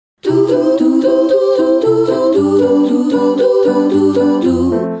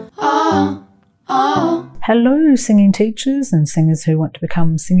Hello, singing teachers and singers who want to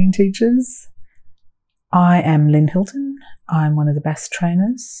become singing teachers. I am Lynn Hilton. I'm one of the best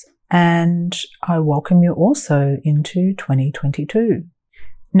trainers, and I welcome you also into 2022.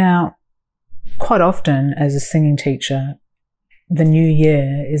 Now, quite often as a singing teacher, the new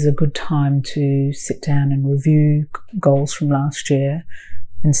year is a good time to sit down and review goals from last year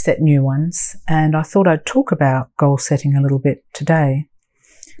and set new ones. And I thought I'd talk about goal setting a little bit today.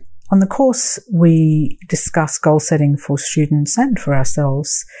 On the course, we discuss goal setting for students and for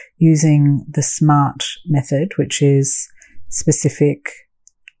ourselves using the SMART method, which is specific,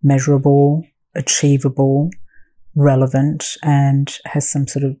 measurable, achievable, relevant, and has some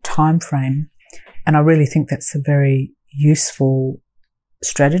sort of time frame. And I really think that's a very useful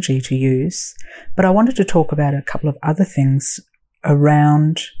strategy to use. But I wanted to talk about a couple of other things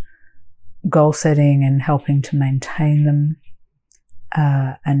around goal setting and helping to maintain them.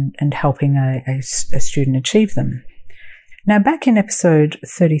 And helping a student achieve them. Now, back in episode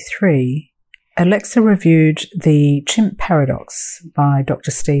 33, Alexa reviewed The Chimp Paradox by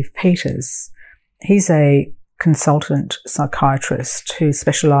Dr. Steve Peters. He's a consultant psychiatrist who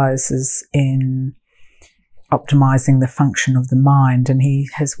specialises in optimising the function of the mind, and he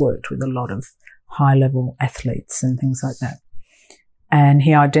has worked with a lot of high-level athletes and things like that. And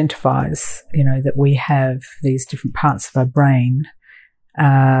he identifies, that we have these different parts of our brain.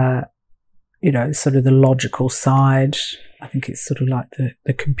 Sort of the logical side. I think it's sort of like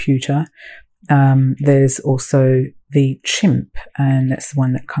the computer. There's also the chimp, and that's the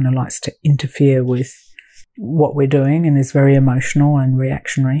one that kind of likes to interfere with what we're doing and is very emotional and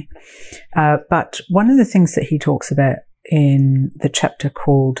reactionary. But one of the things that he talks about in the chapter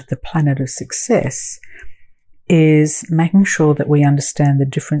called The Planet of Success is making sure that we understand the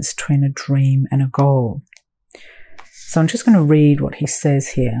difference between a dream and a goal. So I'm just going to read what he says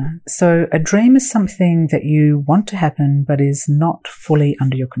here. So a dream is something that you want to happen but is not fully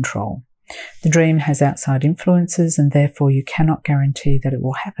under your control. The dream has outside influences and therefore you cannot guarantee that it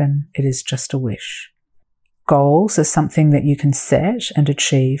will happen. It is just a wish. Goals are something that you can set and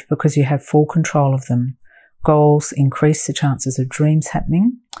achieve because you have full control of them. Goals increase the chances of dreams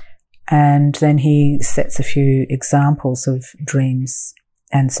happening. And then he sets a few examples of dreams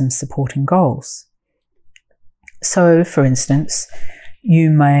and some supporting goals. So, for instance, you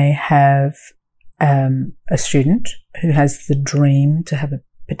may have a student who has the dream to have a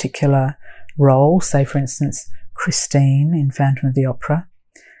particular role, say, for instance, Christine in Phantom of the Opera.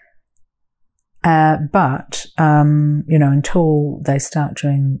 But until they start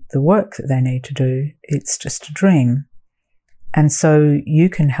doing the work that they need to do, it's just a dream. And so you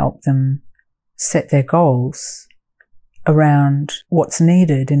can help them set their goals around what's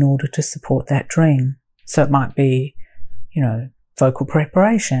needed in order to support that dream. So it might be, vocal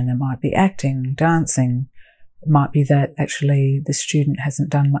preparation. It might be acting, dancing. It might be that actually the student hasn't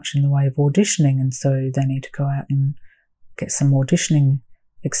done much in the way of auditioning, and so they need to go out and get some auditioning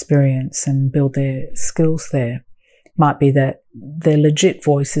experience and build their skills there. It might be that their legit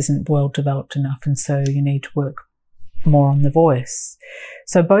voice isn't well developed enough, and so you need to work more on the voice.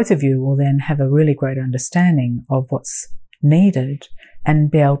 So both of you will then have a really great understanding of what's needed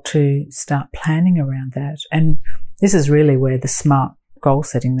and be able to start planning around that. And this is really where the SMART goal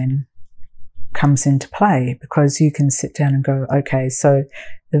setting then comes into play, because you can sit down and go, okay, so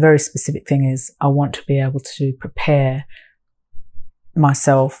the very specific thing is I want to be able to prepare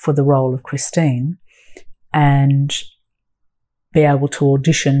myself for the role of Christine and be able to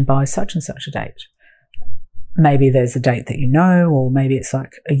audition by such and such a date. Maybe there's a date that or maybe it's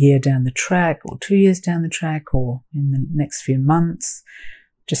like a year down the track or 2 years down the track or in the next few months.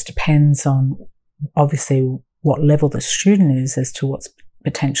 Just depends on obviously what level the student is as to what's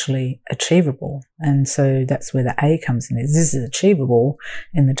potentially achievable. And so that's where the A comes in. This is achievable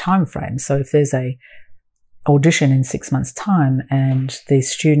in the time frame. So if there's a audition in 6 months' time and the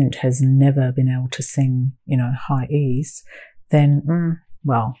student has never been able to sing, high E's, then,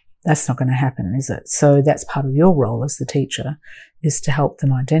 that's not going to happen, is it? So that's part of your role as the teacher, is to help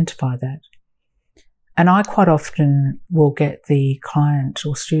them identify that. And I quite often will get the client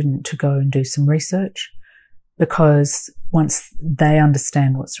or student to go and do some research, because once they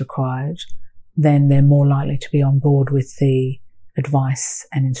understand what's required, then they're more likely to be on board with the advice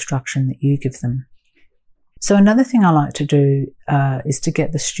and instruction that you give them. So another thing I like to do is to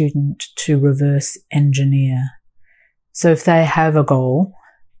get the student to reverse engineer. So if they have a goal,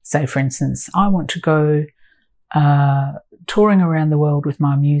 say, for instance, I want to go touring around the world with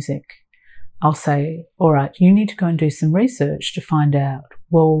my music, I'll say, all right, you need to go and do some research to find out,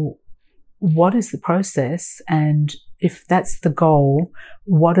 well, what is the process and if that's the goal,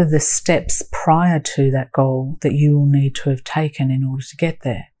 what are the steps prior to that goal that you will need to have taken in order to get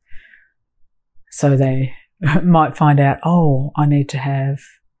there? So they might find out, oh, I need to have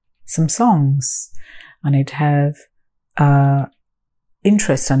some songs. I need to have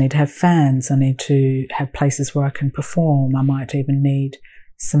interest. I need to have fans. I need to have places where I can perform. I might even need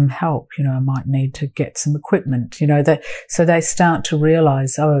some help. I might need to get some equipment, so they start to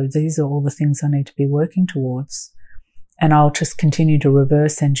realize, oh, these are all the things I need to be working towards. And I'll just continue to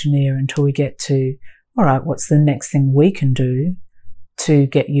reverse engineer until we get to, all right, what's the next thing we can do to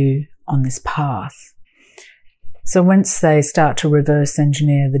get you on this path? So once they start to reverse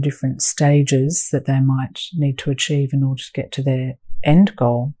engineer the different stages that they might need to achieve in order to get to their end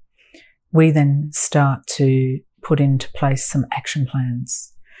goal, we then start to put into place some action plans.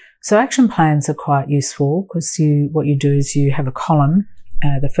 So action plans are quite useful because what you do is you have a column.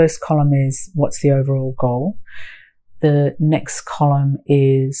 The first column is what's the overall goal. The next column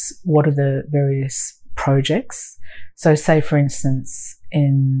is what are the various projects. So say, for instance,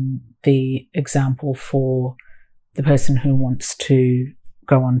 in the example for the person who wants to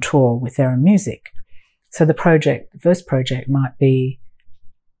go on tour with their own music. So the first project might be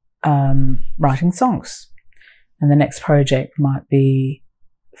writing songs. And the next project might be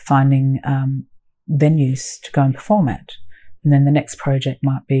finding venues to go and perform at. And then the next project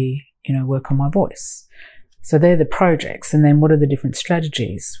might be, work on my voice. So they're the projects. And then what are the different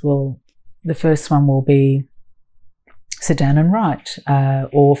strategies? Well, the first one will be sit down and write,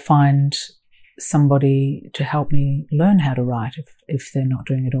 or find somebody to help me learn how to write if they're not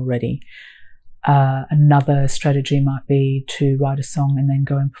doing it already. Another strategy might be to write a song and then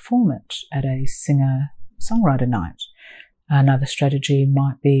go and perform it at a singer-songwriter night. Another strategy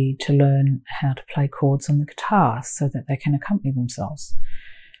might be to learn how to play chords on the guitar so that they can accompany themselves.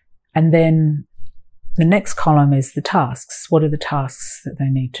 And then the next column is the tasks. What are the tasks that they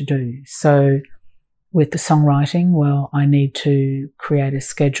need to do? So with the songwriting, well, I need to create a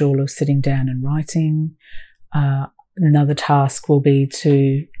schedule of sitting down and writing. Another task will be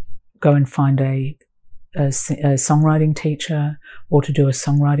to go and find a songwriting teacher or to do a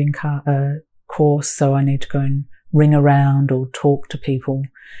songwriting course. So I need to go and ring around or talk to people.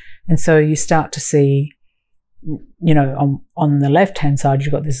 And so you start to see, on the left-hand side,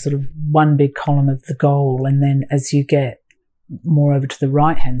 you've got this sort of one big column of the goal. And then as you get more over to the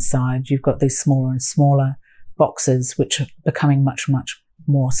right-hand side, you've got these smaller and smaller boxes, which are becoming much, much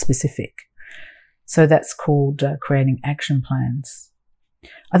more specific. So that's called creating action plans.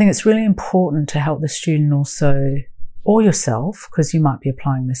 I think it's really important to help the student also, or yourself, because you might be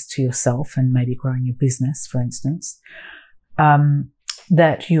applying this to yourself and maybe growing your business, for instance,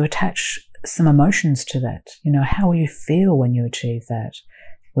 that you attach some emotions to that. How will you feel when you achieve that?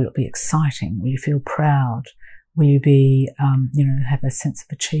 Will it be exciting? Will you feel proud? Will you be, have a sense of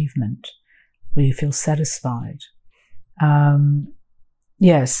achievement? Will you feel satisfied?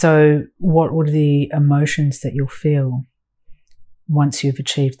 So what are the emotions that you'll feel once you've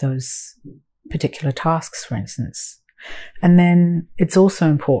achieved those particular tasks, for instance? And then it's also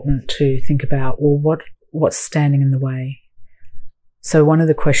important to think about, what's standing in the way? So one of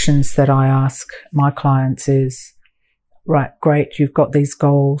the questions that I ask my clients is, right, great, you've got these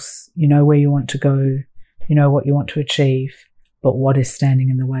goals, you know where you want to go, you know what you want to achieve, but what is standing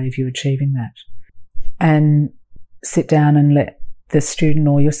in the way of you achieving that? And sit down and let the student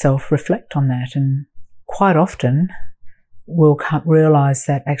or yourself reflect on that. And quite often we'll realize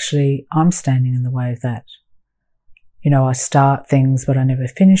that actually I'm standing in the way of that. I start things, but I never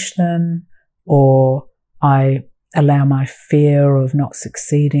finish them, or I allow my fear of not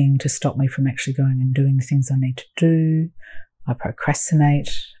succeeding to stop me from actually going and doing the things I need to do. I procrastinate.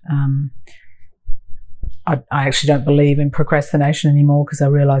 I actually don't believe in procrastination anymore because I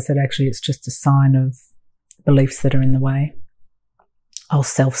realize that actually it's just a sign of beliefs that are in the way. I'll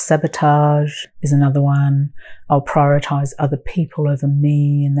self-sabotage is another one. I'll prioritize other people over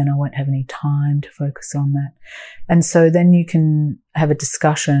me, and then I won't have any time to focus on that. And so then you can have a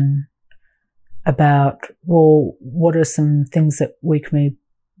discussion about, what are some things that we can be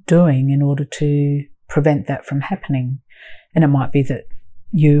doing in order to prevent that from happening? And it might be that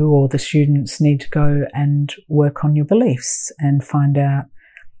you or the students need to go and work on your beliefs and find out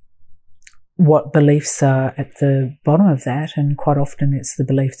what beliefs are at the bottom of that. And quite often it's the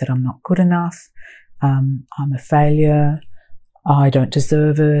belief that I'm not good enough, I'm a failure, I don't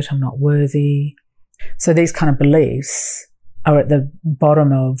deserve it, I'm not worthy. So these kind of beliefs are at the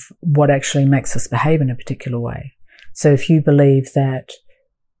bottom of what actually makes us behave in a particular way. So if you believe that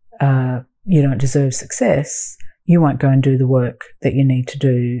you don't deserve success, you won't go and do the work that you need to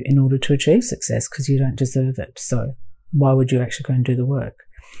do in order to achieve success because you don't deserve it. So why would you actually go and do the work?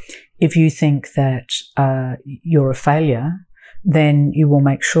 If you think that you're a failure, then you will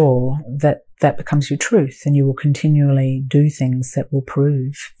make sure that that becomes your truth, and you will continually do things that will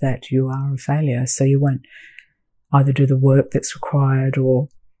prove that you are a failure. So you won't either do the work that's required, or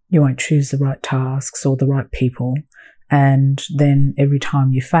you won't choose the right tasks or the right people. And then every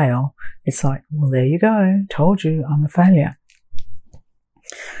time you fail, it's like, well, there you go. Told you I'm a failure.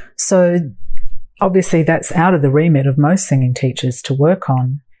 So obviously that's out of the remit of most singing teachers to work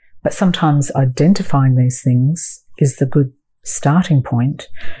on. But sometimes identifying these things is the good starting point.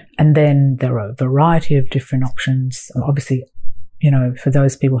 And then there are a variety of different options. Obviously, for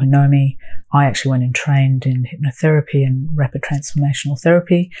those people who know me, I actually went and trained in hypnotherapy and rapid transformational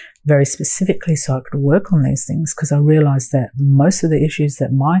therapy very specifically so I could work on these things, because I realized that most of the issues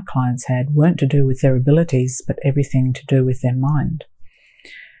that my clients had weren't to do with their abilities, but everything to do with their mind.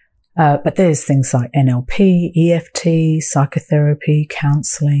 But there's things like NLP, EFT, psychotherapy,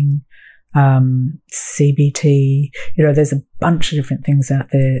 counseling, CBT. There's a bunch of different things out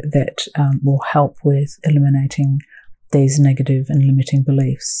there that will help with eliminating these negative and limiting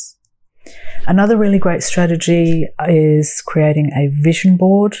beliefs. Another really great strategy is creating a vision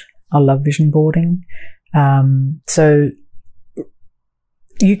board. I love vision boarding. So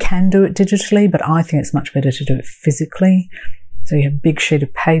you can do it digitally, but I think it's much better to do it physically. So you have a big sheet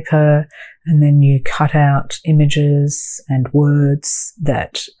of paper, and then you cut out images and words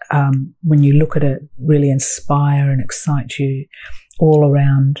that, when you look at it, really inspire and excite you all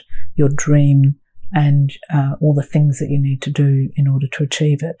around your dream and all the things that you need to do in order to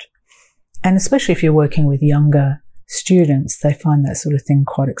achieve it. And especially if you're working with younger students, they find that sort of thing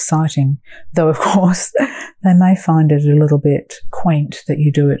quite exciting, though of course they may find it a little bit quaint that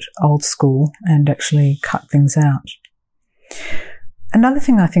you do it old school and actually cut things out. Another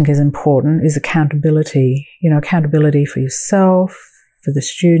thing I think is important is accountability. Accountability for yourself, for the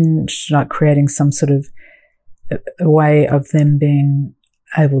student, like creating some sort of a way of them being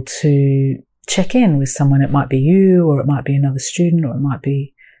able to check in with someone. It might be you, or it might be another student, or it might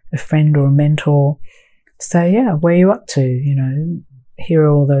be a friend or a mentor. Say, yeah, where are you up to? Here are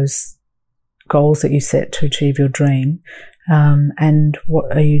all those goals that you set to achieve your dream, and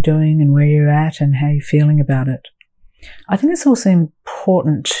what are you doing and where you're at and how you're feeling about it. I think it's also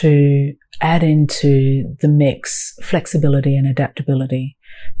important to add into the mix flexibility and adaptability.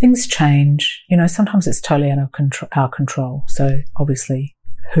 Things change. Sometimes it's totally out of our control. So obviously,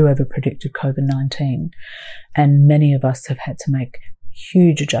 whoever predicted COVID-19, and many of us have had to make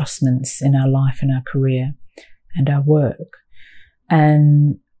huge adjustments in our life and our career and our work.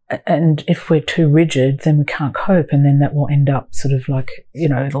 And if we're too rigid, then we can't cope, and then that will end up sort of like,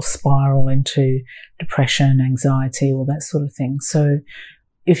 it'll spiral into depression, anxiety, all that sort of thing. So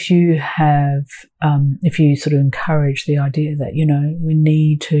if you sort of encourage the idea that, we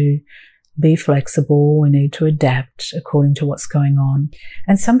need to be flexible, we need to adapt according to what's going on.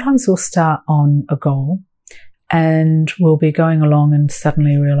 And sometimes we'll start on a goal and we'll be going along and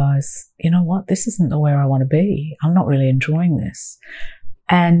suddenly realize, this isn't the way I want to be. I'm not really enjoying this.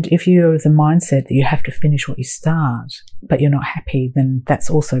 And if you're of the mindset that you have to finish what you start, but you're not happy, then that's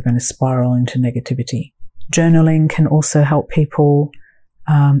also going to spiral into negativity. Journaling can also help people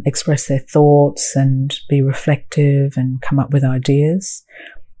express their thoughts and be reflective and come up with ideas.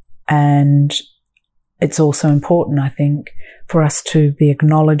 And it's also important, I think, for us to be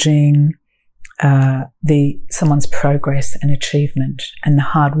acknowledging someone's progress and achievement and the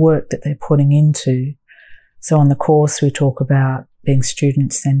hard work that they're putting into. So on the course, we talk about being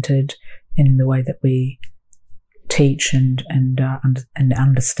student-centered in the way that we teach and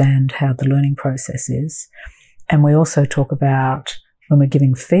understand how the learning process is. And we also talk about when we're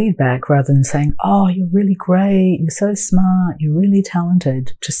giving feedback, rather than saying, oh, you're really great, you're so smart, you're really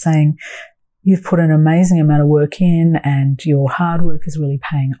talented, just saying, you've put an amazing amount of work in and your hard work is really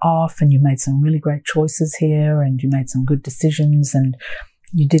paying off, and you made some really great choices here, and you made some good decisions, and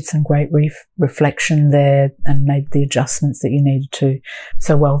you did some great reflection there and made the adjustments that you needed to.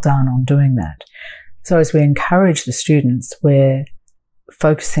 So well done on doing that. So as we encourage the students, we're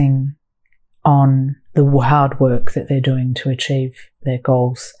focusing on the hard work that they're doing to achieve their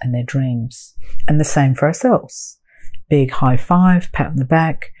goals and their dreams. And the same for ourselves. Big high five, pat on the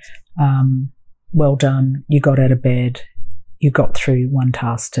back. Well done. You got out of bed. You got through one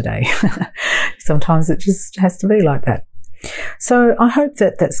task today. Sometimes it just has to be like that. So I hope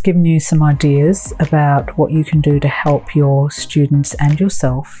that that's given you some ideas about what you can do to help your students and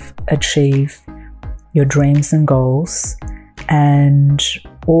yourself achieve your dreams and goals, and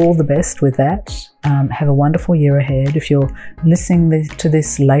all the best with that. Have a wonderful year ahead. If you're listening to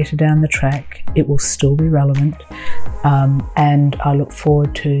this later down the track, it will still be relevant. And I look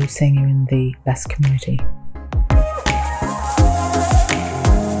forward to seeing you in the Basque community.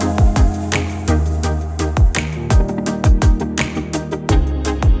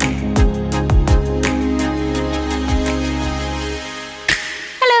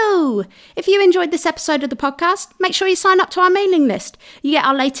 If you enjoyed this episode of the podcast, make sure you sign up to our mailing list. You get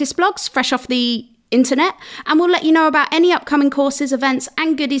our latest blogs fresh off the internet, and we'll let you know about any upcoming courses, events,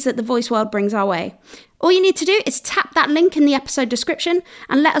 and goodies that the voice world brings our way. All you need to do is tap that link in the episode description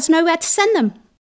and let us know where to send them.